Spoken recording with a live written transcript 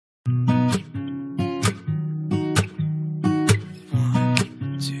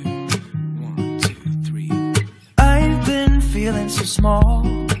so small.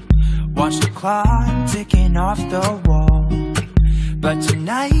 Watch the clock ticking off the wall. But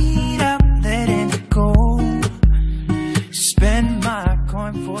tonight I'm letting it go. Spend my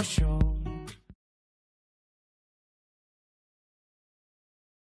coin for sure.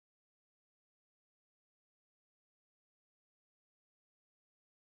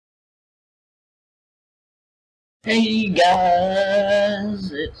 Hey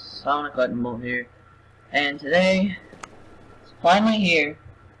guys, it's Lightningbolt here, and today, it's finally here,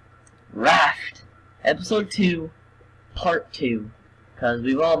 Raft, Episode 2, Part 2, because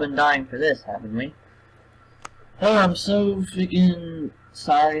we've all been dying for this, haven't we? Oh, I'm so freaking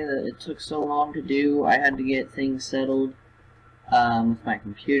sorry that it took so long to do. I had to get things settled with my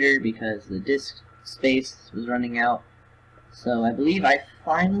computer because the disk space was running out, so I believe I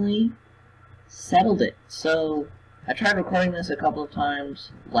finally settled it. So I tried recording this a couple of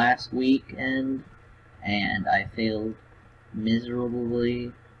times last weekend and I failed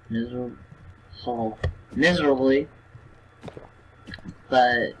miserably,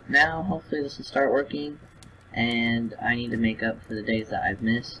 but now hopefully this will start working, and I need to make up for the days that I've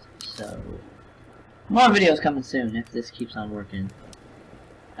missed, so more videos coming soon if this keeps on working.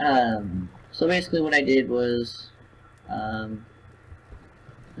 So basically what I did was another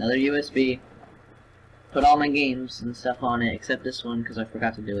USB, put all my games and stuff on it, except this one because I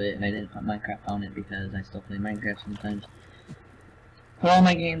forgot to do it, and I didn't put Minecraft on it because I still play Minecraft sometimes. Put all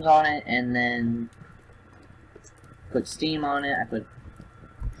my games on it, and then put Steam on it. I put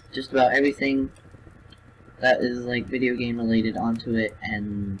just about everything that is like video game related onto it,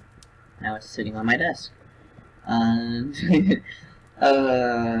 and now it's sitting on my desk. Yeah,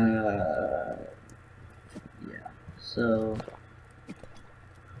 so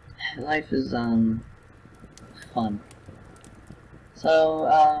life is fun. So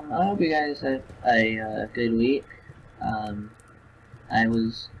I hope you guys had a good week. I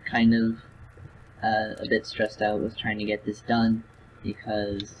was kind of a bit stressed out with trying to get this done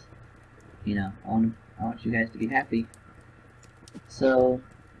because, you know, I want you guys to be happy. So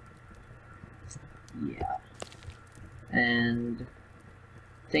yeah, and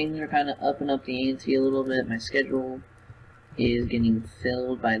things are kind of upping up the ante a little bit. My schedule is getting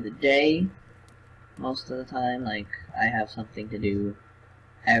filled by the day most of the time. Like, I have something to do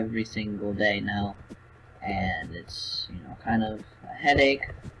every single day now, and it's, you know, kind of a headache,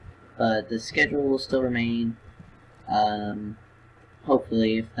 but the schedule will still remain.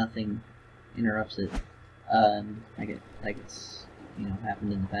 Hopefully, if nothing interrupts it, like it's, you know,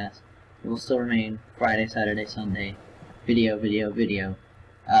 happened in the past, it will still remain Friday, Saturday, Sunday, video,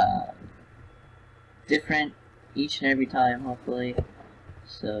 different each and every time, hopefully.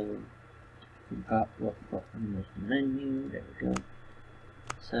 So forgot what button was the menu. There we go.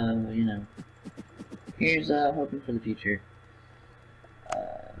 So, you know, here's hoping for the future.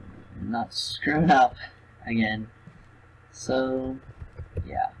 Not screwing up again. So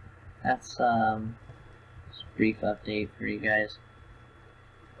yeah, that's just a brief update for you guys.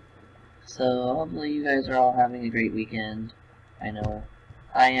 So hopefully you guys are all having a great weekend. I know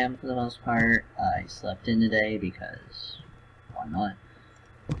I am for the most part. I slept in today because why not?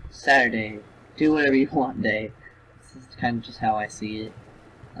 Saturday, do whatever you want day. This is kind of just how I see it,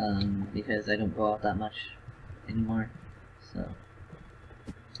 because I don't go out that much anymore. So,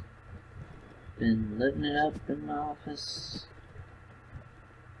 been living it up in the office.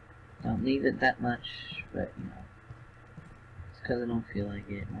 Don't leave it that much, but you know, it's because I don't feel like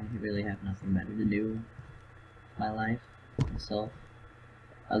it. I really have nothing better to do with my life, myself,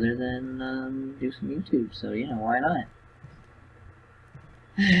 other than do some YouTube. So, you know, why not?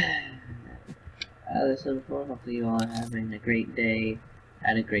 As I said before, hopefully you all are having a great day,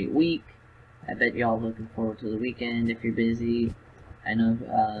 had a great week. I bet you all looking forward to the weekend if you're busy. I know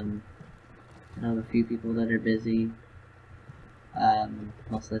of a few people that are busy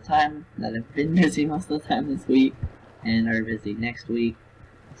most of the time, that have been busy most of the time this week, and are busy next week,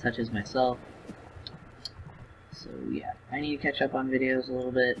 such as myself. So yeah, I need to catch up on videos a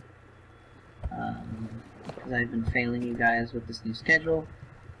little bit, because I've been failing you guys with this new schedule.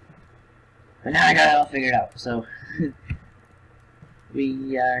 But now I got it all figured out, so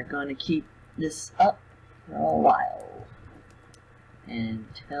we are going to keep this up for a while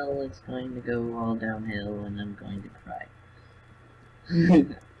until it's going to go all downhill and I'm going to cry.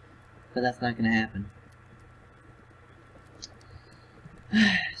 But that's not going to happen.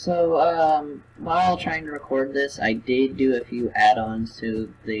 So, while trying to record this, I did do a few add-ons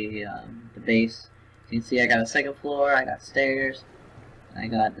to the base. You can see I got a second floor, I got stairs, I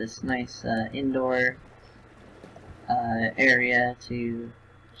got this nice indoor area to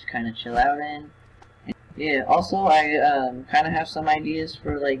just kind of chill out in. Yeah, also I kind of have some ideas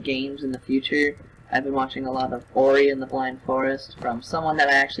for like games in the future. I've been watching a lot of Ori and the Blind Forest from someone that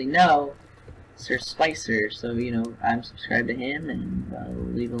I actually know, Sir Spicer. So, you know, I'm subscribed to him, and I'll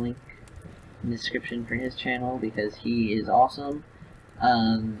leave a link in the description for his channel because he is awesome.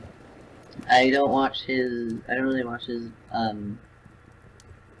 I don't really watch his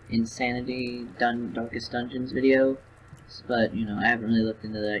Insanity Darkest Dungeons video, but, you know, I haven't really looked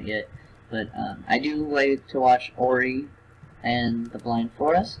into that yet. But I do like to watch Ori and the Blind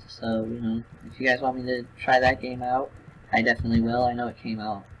Forest, so, you know, if you guys want me to try that game out, I definitely will. I know it came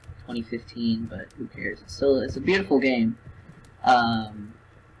out 2015, but who cares? It's a beautiful game. As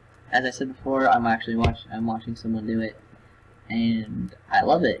I said before, I'm watching someone do it, and I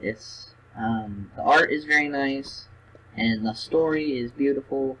love it. The art is very nice, and the story is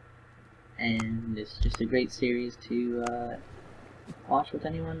beautiful, and it's just a great series to watch with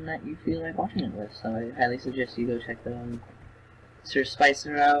anyone that you feel like watching it with. So I highly suggest you go check Sir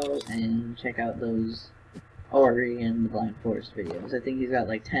Spicer out and check out those Ori and the Blind Forest videos. I think he's got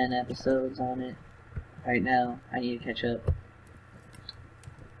like 10 episodes on it right now. I need to catch up.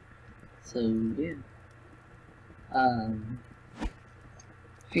 So yeah.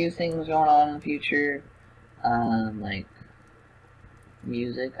 Few things going on in the future. Like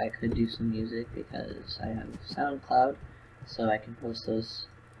music. I could do some music because I have SoundCloud, so I can post those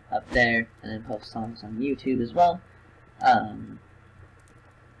up there and then post songs on YouTube as well.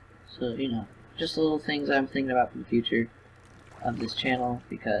 So, you know, just little things I'm thinking about for the future of this channel,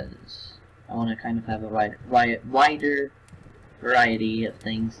 because I want to kind of have a wider variety of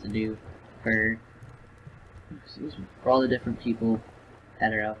things to do for all the different people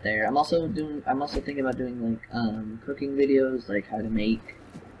that are out there. I'm also thinking about doing like cooking videos, like how to make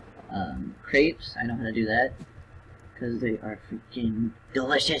crepes. I know how to do that because they are freaking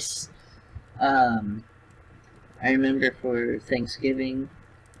delicious. I remember for Thanksgiving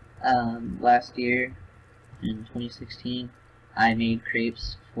last year in 2016, I made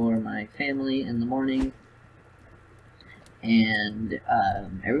crepes for my family in the morning, and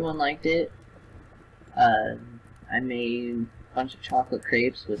everyone liked it. I made a bunch of chocolate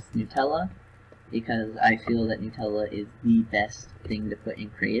crepes with Nutella because I feel that Nutella is the best thing to put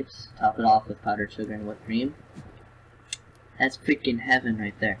in crepes. Top it off with powdered sugar and whipped cream. That's freaking heaven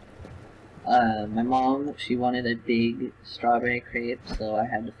right there. My mom, she wanted a big strawberry crepe, so I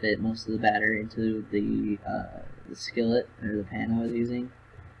had to fit most of the batter into the skillet, or the pan I was using.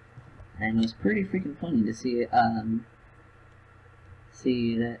 And it was pretty freaking funny to see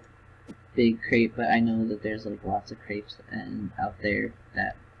that big crepe, but I know that there's like lots of crepes out there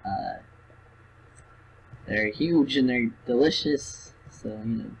that they're huge and they're delicious. So,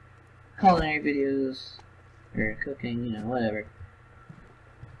 you know, culinary videos or cooking, you know, whatever.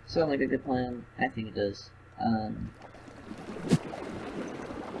 Sound like a good plan? I think it does.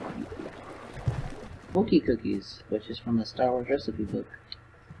 Wookiee cookies, which is from the Star Wars recipe book,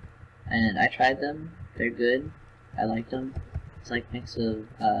 and I tried them. They're good. I like them. It's like a mix of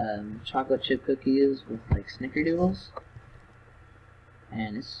chocolate chip cookies with like snickerdoodles,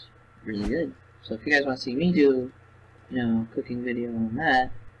 and it's really good. So if you guys want to see me do, you know, cooking video on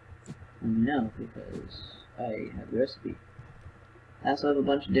that, let me know, because I have the recipe. I also have a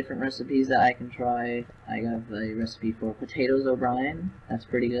bunch of different recipes that I can try. I have a recipe for potatoes O'Brien. That's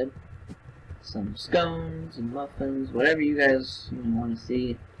pretty good. Some scones and muffins, whatever you guys want to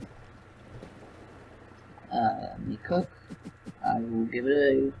see me cook. I will give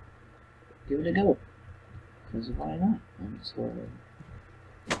it a go. Because why not?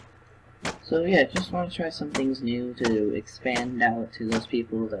 So yeah, just want to try some things new to expand out to those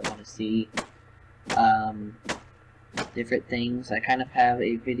people that want to see different things. I kind of have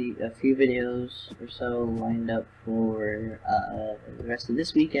a few videos or so lined up for the rest of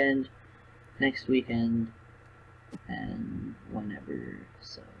this weekend, next weekend, and whenever.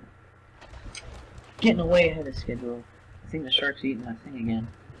 So getting way ahead of schedule. I think the shark's eating my thing again.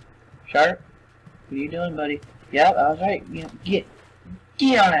 Shark, what are you doing, buddy? Yep, I was right. You know, get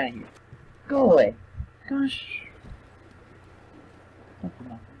on out of here. Go away. Gosh. Puffer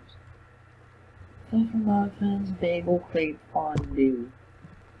muffins, bagel, crepe, fondue.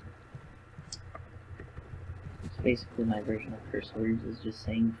 It's basically my version of curse words, is just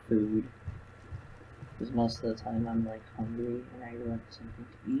saying food. Because most of the time I'm like hungry and I want something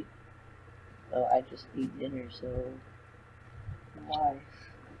to eat. So I just eat dinner, so why?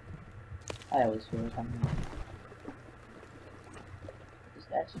 I always feel like I'm hungry. Because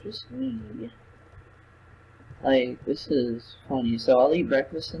that's just me. Like, this is funny. So I'll eat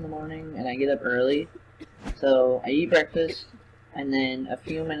breakfast in the morning, and I get up early. So I eat breakfast, and then a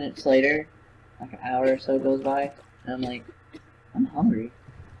few minutes later, like an hour or so goes by, and I'm like, I'm hungry.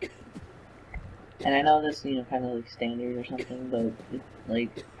 And I know this, kind of like standard or something, but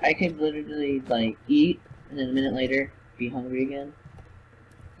like I could literally like eat, and then a minute later be hungry again.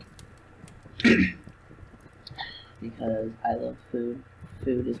 Because I love food.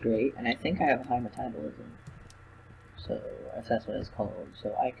 Food is great, and I think I have a high metabolism. So if that's what it's called,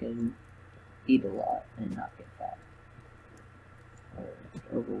 so I can eat a lot and not get fat or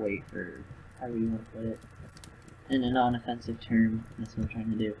overweight, or however you want to put it, in a non-offensive term. That's what I'm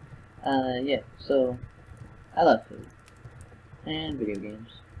trying to do. Yeah, so I love food and video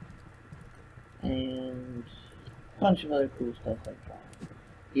games and a bunch of other cool stuff like drawing.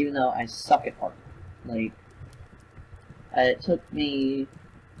 Even though I suck at art, like it took me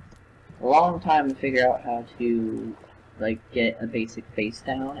a long time to figure out how to like get a basic face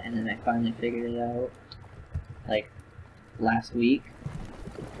down, and then I finally figured it out like last week.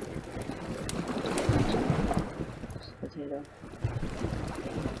 Potato.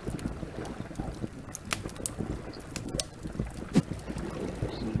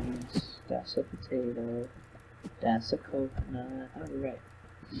 That's a potato. That's a coconut. Alright.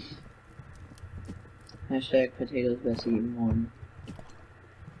 Hashtag potatoes best eaten one.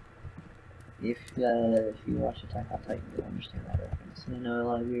 If you watch Attack on Titan, you'll understand that reference. And I know a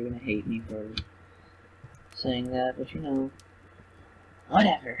lot of you are gonna hate me for saying that, but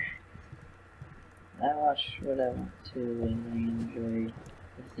whatever. I watch what I want to, and I enjoy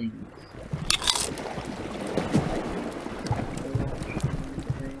the things.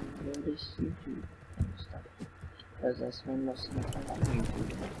 This YouTube and stuff, because I spend most of my time on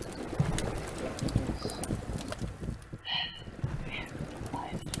YouTube.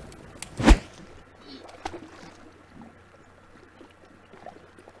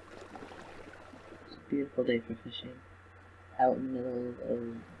 It's a beautiful day for fishing, out in the middle of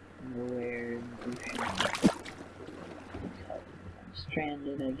nowhere in the ocean. Because I'm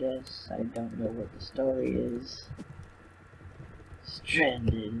stranded, I guess. I don't know what the story is.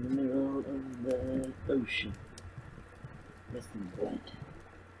 Stranded in the middle of the ocean, missing blood,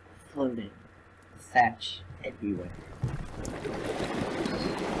 floating, thatch everywhere.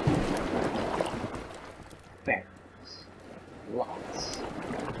 Barrels, lots.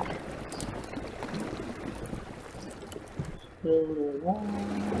 Build a wall.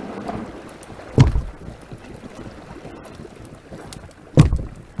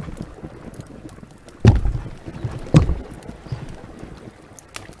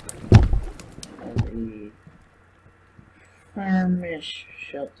 Firmish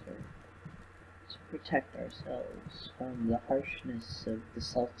shelter to protect ourselves from the harshness of the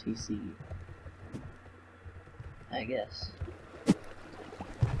salty sea, I guess.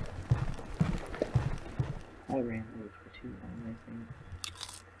 I rambled for too long, I think.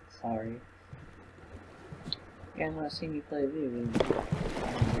 Sorry. You guys want to see me play video games?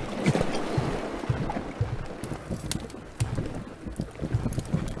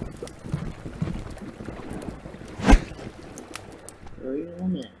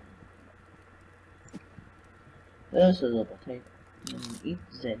 This is a potato. Eat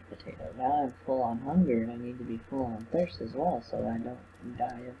Zed potato. Now I'm full on hunger, and I need to be full on thirst as well, so I don't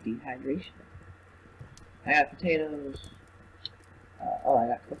die of dehydration. I got potatoes. Oh, I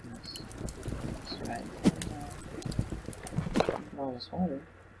got coconuts. That's right. All this water.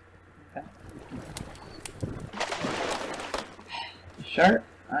 Okay. Shark,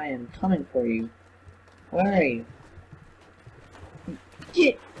 I am coming for you. Where are you?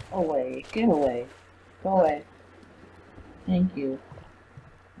 Get away! Get away! Go away! Thank you.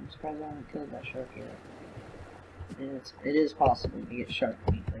 I'm surprised I haven't killed that shark yet. It is possible to get shark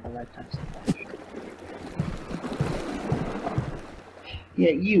meat, like a lifetime supply of shark. Yeah,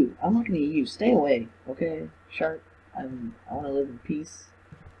 you. I'm looking at you. Stay away, okay, shark. I want to live in peace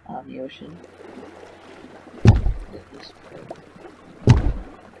on the ocean.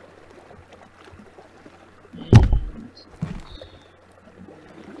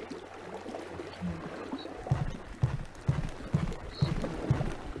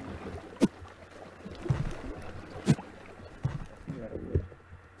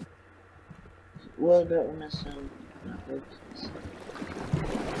 Wood that we're missing. Not wood.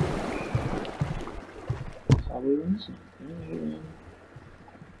 That's all we were missing. I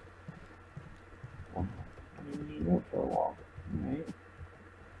don't even need wood for a wall. Alright.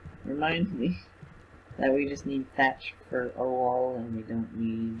 Reminds me that we just need thatch for a wall, and we don't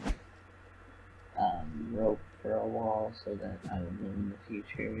need rope for a wall, so that I will know in the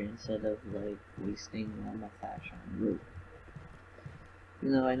future instead of like wasting all my thatch on rope.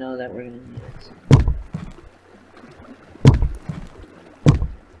 Even though I know that we're gonna need it.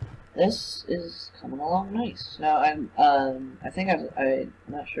 this is coming along nice. Now I think I'm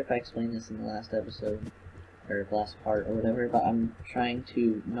not sure if I explained this in the last episode or last part or whatever, but I'm trying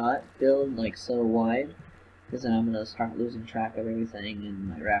to not build like so wide, because then I'm gonna start losing track of everything, and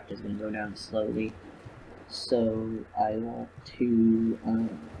my raft is gonna go down slowly. So I want to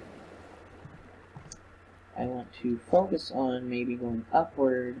focus on maybe going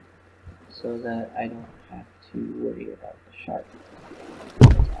upward, so that I don't have to worry about the shark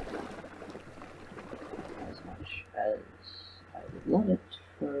as much as I would love it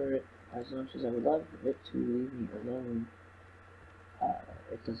to leave me alone.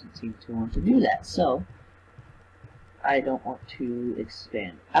 It doesn't seem to want to do that, so I don't want to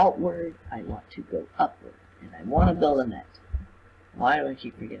expand outward, I want to go upward, and I want to build a net. Why do I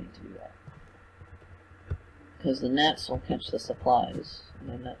keep forgetting to do that? Because the nets will catch the supplies,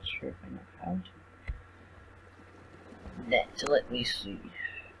 and I'm not sure if I know how to. Net, let me see.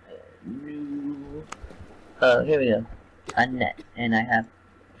 New. Here we go. A net, and I have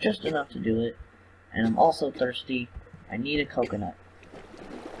just enough to do it, and I'm also thirsty. I need a coconut.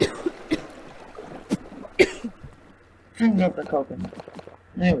 Drink up the coconut.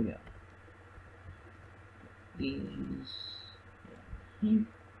 There we go. These here.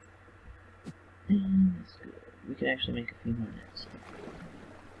 And that's good. We can actually make a few more nets.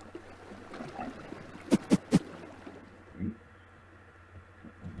 Put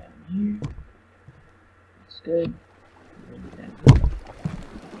one down here. That's good. One down here.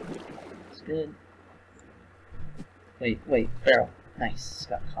 That's good. Wait, barrel. Nice,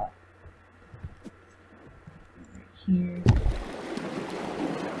 got caught. Right here.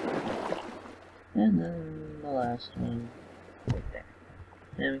 And then the last one right there.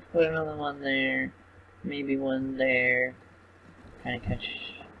 And we can put another one there. Maybe one there. Kinda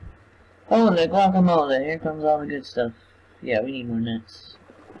catch. Oh, and the guacamole. Here comes all the good stuff. Yeah, we need more nets.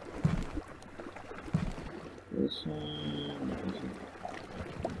 This one.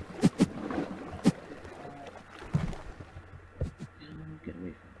 Get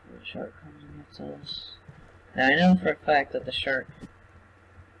away from where the shark comes and gets us. Now I know for a fact that the shark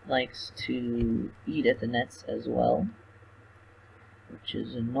likes to eat at the nets as well, which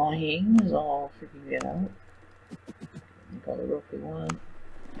is annoying as all freaking get out. Make all the rope we want.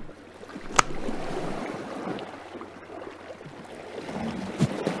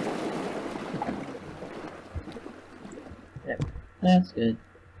 Yep, that's good.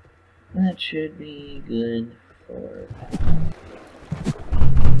 That should be good for now.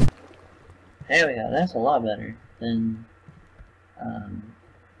 There we go, that's a lot better than,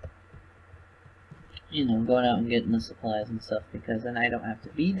 you know, going out and getting the supplies and stuff, because then I don't have to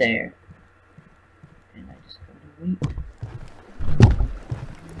be there, and I just go to wait.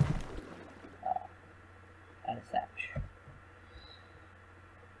 Out of thatch.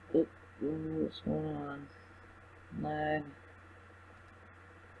 Ooh, what's going on? Lag.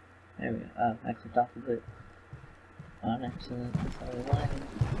 There we go. Oh, I clicked off of it. On accident. That's how we're lagging.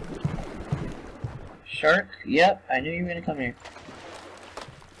 Shark? Yep, I knew you were gonna come here.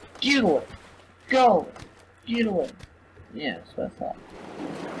 Get away! Go! Get away! Yeah, that's what I thought.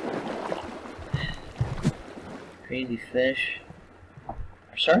 Crazy fish. Are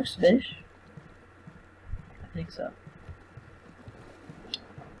sharks fish? I think so.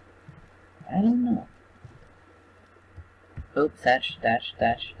 I don't know. Oh, thatch. I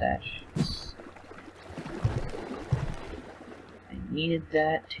needed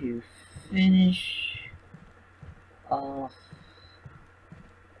that to finish off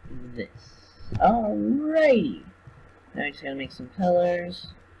this. Alrighty! Now we just gotta make some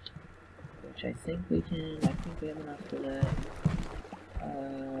pillars, which I think we can. I think we have enough for that.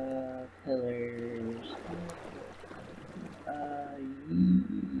 Pillars.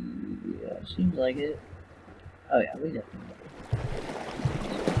 Yeah, seems like it. Oh yeah, we definitely.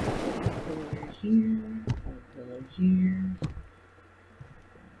 Pillar here, pillar here,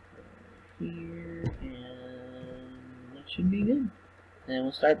 here, and that should be good. And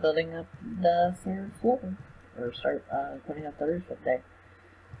we'll start building up the third floor, or start putting up the roof up there.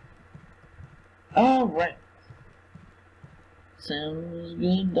 Alright. Sounds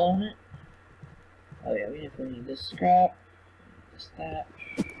good, don't it? Oh yeah, we definitely need this scrap, this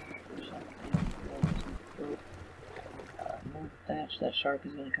thatch, more thatch. That shark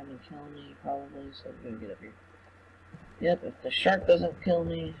is gonna come and kill me, probably, so we're gonna get up here. Yep, if the shark doesn't kill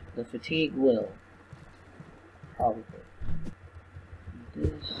me, the fatigue will. Probably.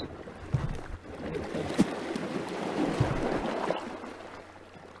 This.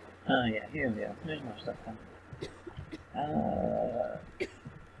 Oh yeah, here we go. There's more stuff coming.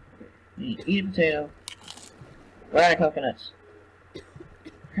 Eat a potato. We're out of coconuts.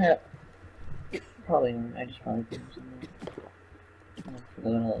 Crap. Probably not. I just probably put something. I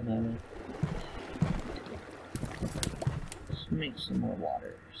forgot all about it. Let's make some more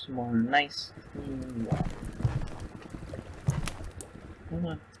water. Some more nice, clean water. Come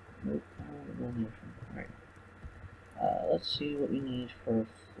on. Nope, I don't want to go in the ocean. Alright. Let's see what we need for a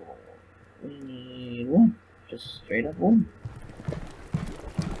floor. We need wood. Just straight up wood.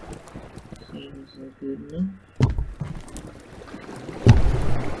 Seems good enough.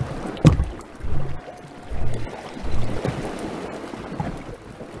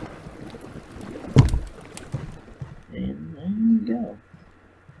 And there we go.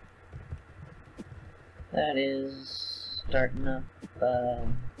 That is starting up, oh,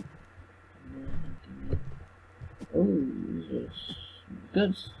 this is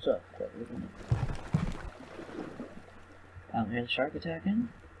good stuff that we're gonna hear the shark attacking.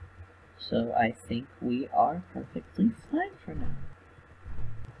 So I think we are perfectly fine for now.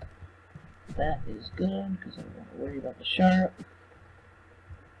 That is good, because I don't want to worry about the shark.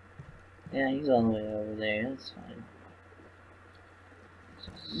 Yeah, he's all the way over there, that's fine. That's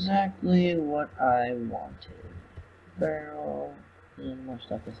exactly what I wanted. Barrel, and more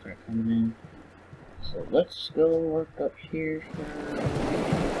stuff will start coming in. So let's go work up here for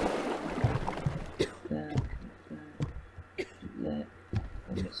that, do that.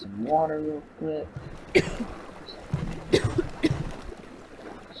 I'll get some water real quick.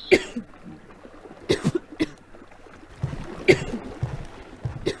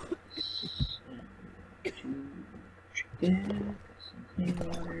 Chicken, some clean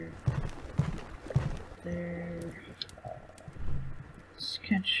water. There. Let's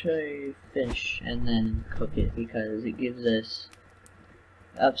catch a fish and then cook it because it gives us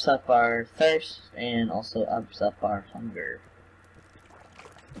ups up our thirst and also ups up our hunger.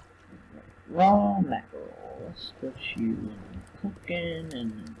 Raw mackerel. Let's put you in cooking and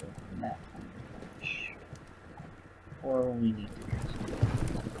then go back on the fish. Or when we need to get some.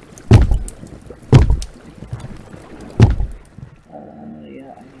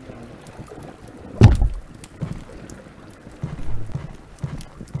 Yeah, I need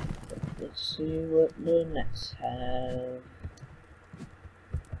let's see what the nets have.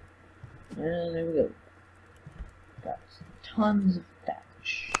 And there we go. Got tons of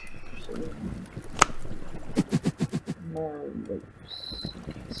thatch. So more ropes in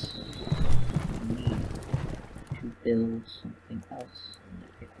case we need to build something else and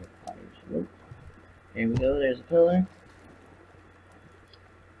it requires rope. There we go, there's a pillar.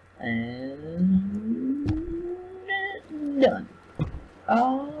 And done.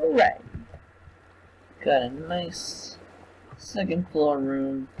 Alright. Got a nice second floor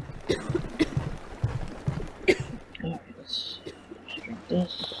room. Alright, let's drink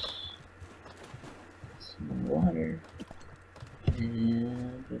this. Some water.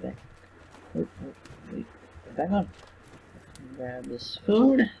 And put it back. Oh, wait. Put it back on. Grab this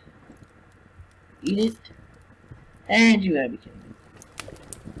food. Eat it. And you gotta be kidding me.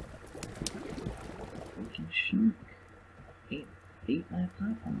 Freaking shark. Ate my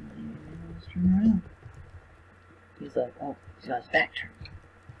platform. Let's turn around. He's like, oh, he's got his back turned.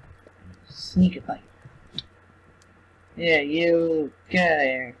 Sneak a bite. Yeah, you get out of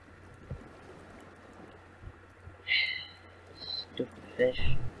here. Stupid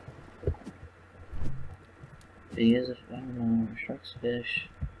fish. If he is, I don't know, are sharks fish?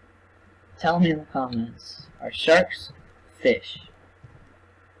 Tell me in the comments. Are sharks fish?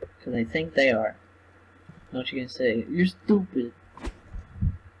 Because I think they are. What you gonna say? You're stupid.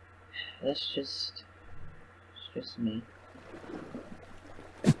 That's just... it's just me.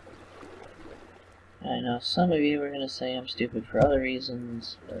 I know some of you are gonna say I'm stupid for other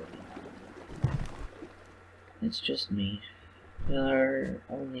reasons, but... it's just me. We are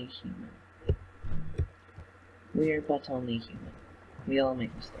only human. We are but only human. We all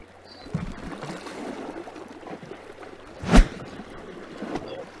make mistakes.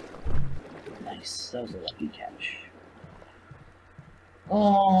 Nice, that was a lucky catch.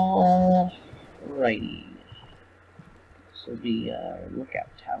 Alrighty. This will be our lookout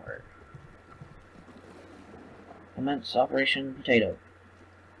tower. Commence Operation Potato.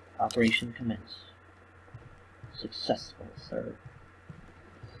 Operation commence. Successful, sir.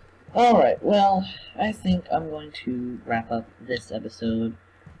 Alright, well, I think I'm going to wrap up this episode.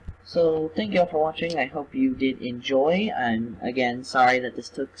 So, thank you all for watching. I hope you did enjoy. I'm, again, sorry that this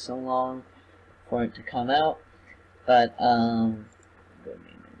took so long for it to come out. But, I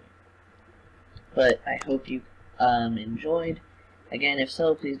hope you, enjoyed. Again, if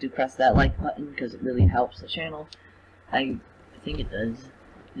so, please do press that like button, because it really helps the channel. I think it does.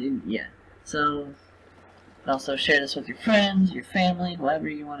 Yeah. So, And also share this with your friends, your family, whoever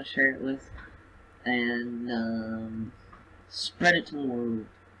you want to share it with. And spread it to the world.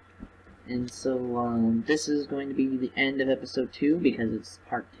 And so this is going to be the end of episode 2 because it's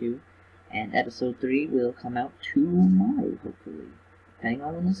part 2. And episode 3 will come out tomorrow, hopefully. Depending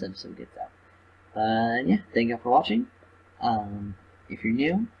on when this episode gets out. But yeah, thank you all for watching. If you're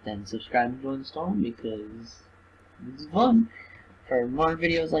new, then subscribe and join the storm because it's fun for more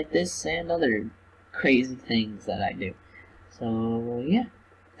videos like this and other crazy things that I do. So yeah,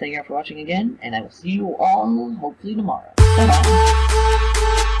 thank you all for watching again, and I will see you all hopefully tomorrow. Bye-bye.